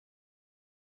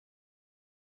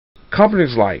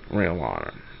Companies like Ring of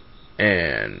Honor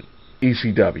and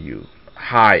ECW,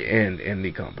 high-end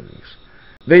indie companies,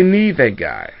 they need that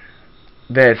guy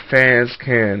that fans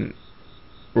can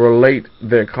relate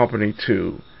their company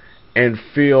to and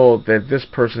feel that this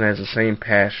person has the same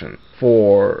passion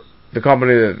for the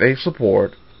company that they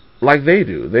support like they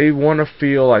do. They want to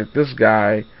feel like this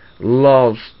guy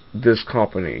loves this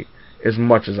company as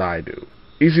much as I do.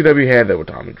 ECW had that with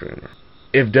Tommy Dreamer.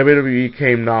 If WWE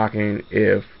came knocking,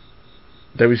 if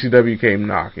WCW came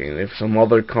knocking, if some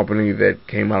other company that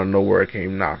came out of nowhere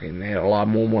came knocking, they had a lot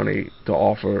more money to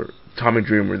offer Tommy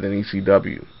Dreamer than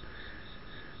ECW.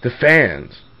 The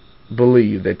fans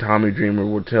believe that Tommy Dreamer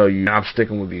would tell you, I'm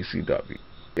sticking with ECW.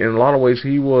 In a lot of ways,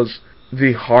 he was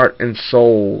the heart and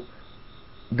soul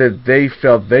that they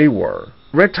felt they were.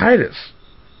 Red Titus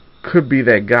could be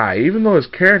that guy, even though his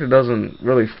character doesn't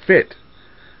really fit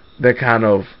that kind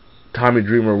of Tommy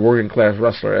Dreamer, working class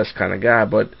wrestler-esque kind of guy,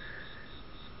 but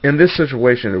in this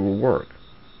situation it would work.